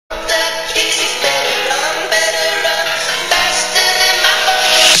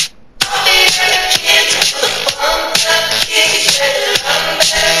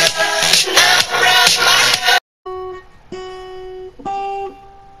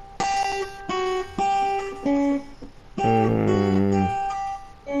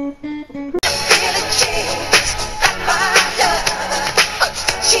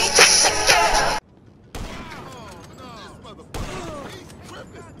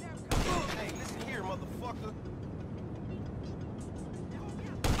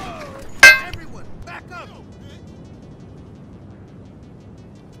him!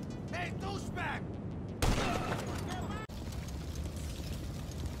 Hey, douchebag!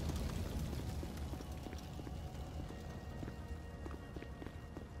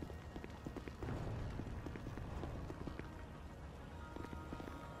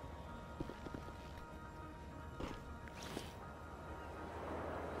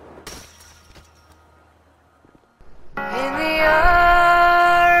 In the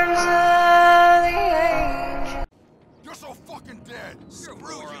arms of the angel. You're so fucking dead!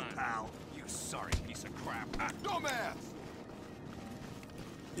 Screw you, pal! You sorry piece of crap. Dumbass!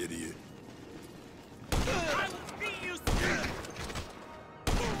 Idiot. I will beat you!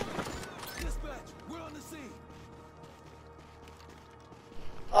 Dispatch, we're on the scene!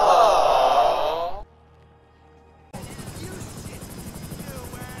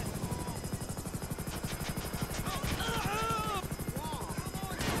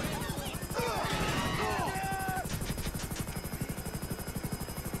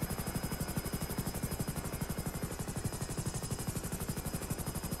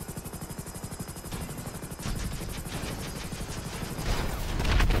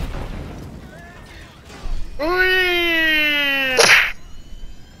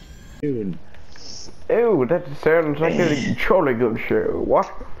 Dude. Ew, that sounds like a jolly good show. What?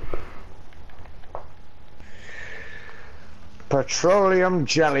 Petroleum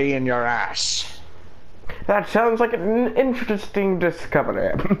jelly in your ass. That sounds like an interesting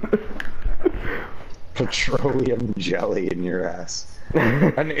discovery. Petroleum jelly in your ass.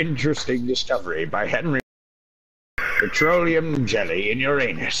 An interesting discovery by Henry. Petroleum jelly in your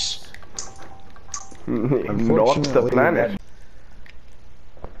anus. Not the planet.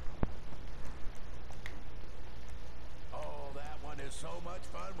 Oh, that one is so much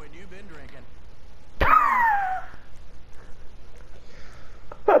fun when you've been drinking.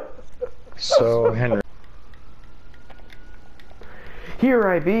 So, Henry. Here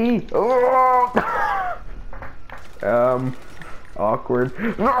I be. Oh! Awkward.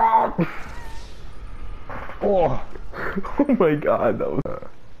 Oh. Oh my god, that was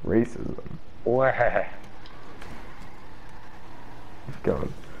racism. Wah. It's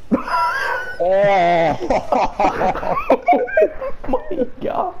gone. Oh. Oh my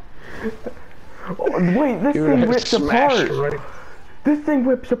god. Oh, wait, this Dude, thing I rips smashed apart. right. This thing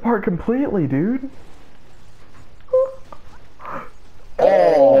rips apart completely, dude.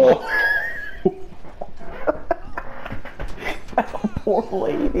 Oh. That poor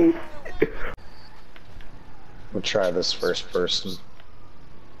lady. We'll try this first person.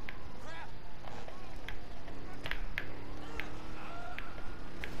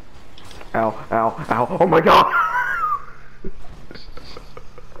 Ow, ow, ow. Oh my god!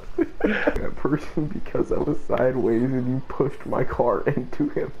 That person because I was sideways and you pushed my car into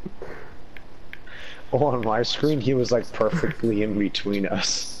him. Oh, on my screen, he was like perfectly in between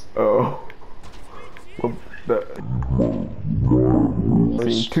us. Oh. Well,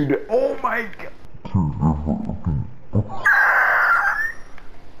 oh my god!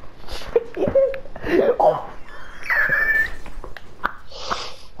 Oh.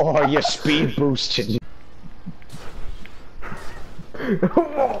 Oh, you speed boosted.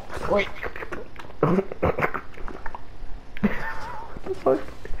 Wait. What?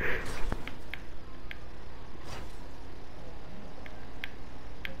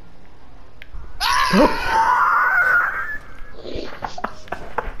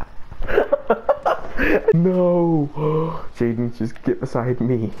 No! Jaden, just get beside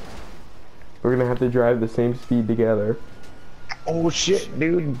me. We're gonna have to drive the same speed together. Oh shit,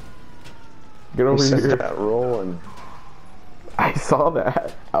 dude. Get over Set here. that rolling. I saw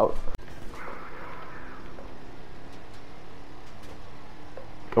that. Out.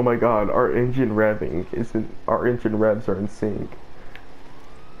 Oh my god, our engine revving isn't. Our engine revs are in sync.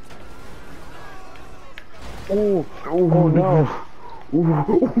 Oh, oh no. Oh my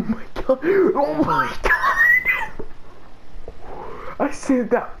god. Oh my god. I said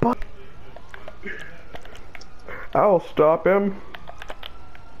that, but I'll stop him.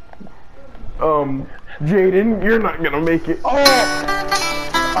 Jaden, you're not gonna make it. Oh!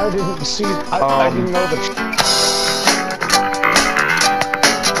 I didn't see. I didn't know that.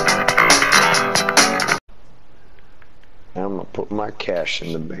 I'm gonna put my cash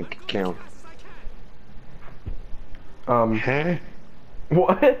in the bank account. Huh?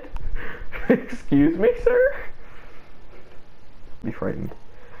 What? Excuse me, sir? Be frightened.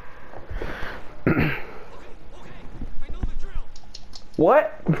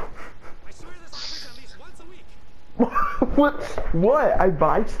 What? What? I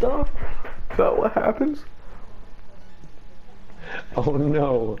buy stuff? Is that what happens? Oh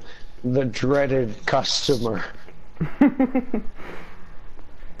no. The dreaded customer. If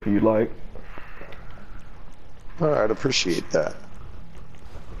you like. I'd appreciate that.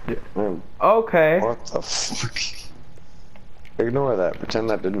 Yeah. Okay. What the fuck? Ignore that. Pretend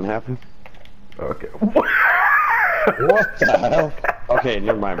that didn't happen. Okay. What the hell? Okay,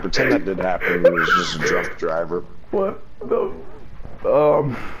 never mind. Pretend that didn't happen. It was just a drunk driver. What the?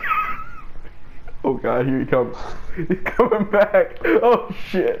 Oh god, here he comes. He's coming back. Oh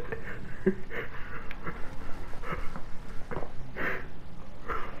shit.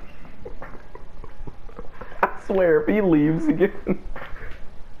 I swear, if he leaves again.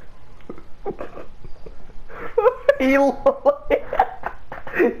 He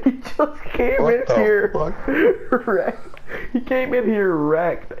just came What in the here fuck? wrecked. He came in here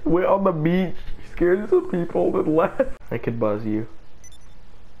wrecked. Went on the beach, scared some people, and left. I could buzz you.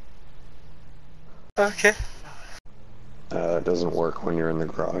 Okay. It doesn't work when you're in the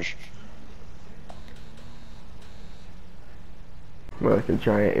garage. Like a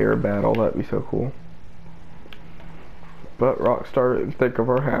giant air battle, that'd be so cool. But Rockstar didn't think of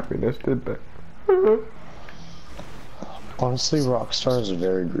our happiness, did they? Honestly, Rockstar is a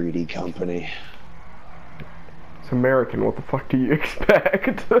very greedy company. It's American, what the fuck do you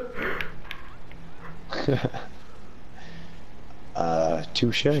expect?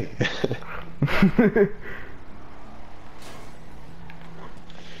 Touche.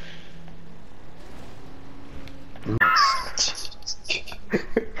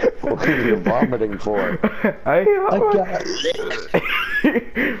 What are you vomiting for? I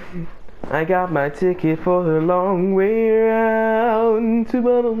got my ticket for the long way round. 2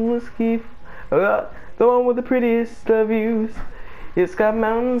 bottles of whiskey. The one with the prettiest of views. It's got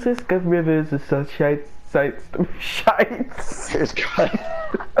mountains, it's got rivers, it's got shites. Shites. It's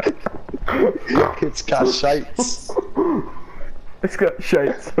got shites. It's got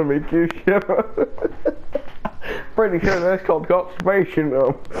shites to make you shiver. Pretty sure that's called constipation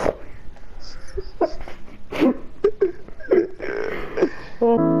though.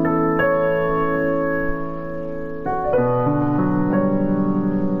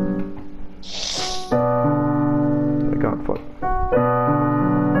 I got fucked.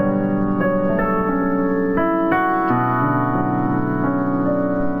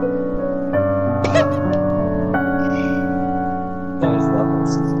 Those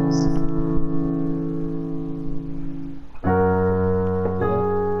levels.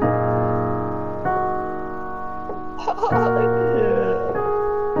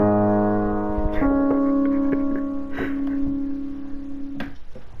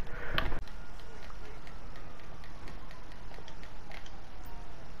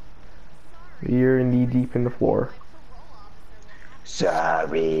 You're knee deep in the floor.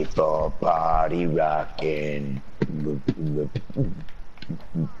 Sorry for body rocking. Going back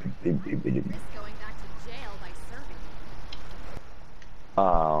to jail by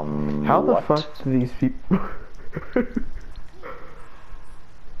serving. How the what? fuck do these people?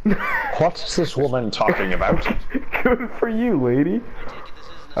 What's this woman talking about? Good for you, lady.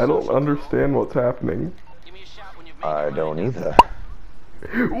 I don't understand what's happening. I don't either.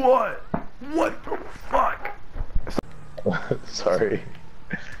 What? What the fuck? Sorry.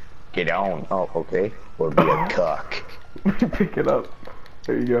 Get on. Oh, okay. Or be a cock. Pick it up.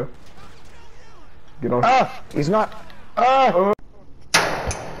 There you go. Get on. Ah! He's not. Ah!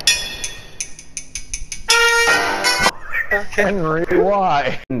 Henry,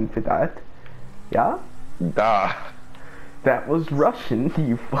 why? For that? Yeah? Duh. That was Russian,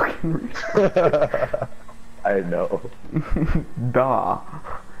 you fucking I know. Da.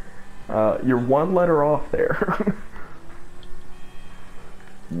 You're one letter off there.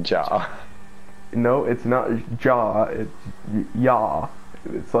 Ja. No, it's not jaw, it's ya.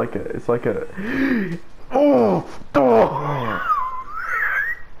 It's like a oh, oh.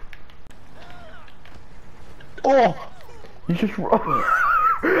 Oh! You just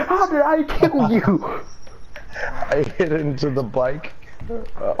how did I kill you? I hit into the bike.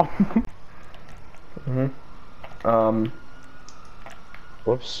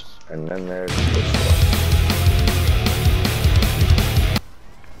 Whoops. And then there's this one.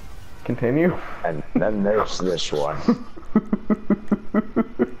 Continue. And then there's this one.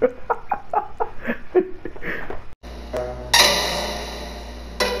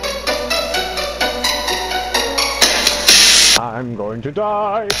 I'm going to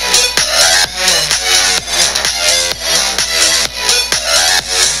die.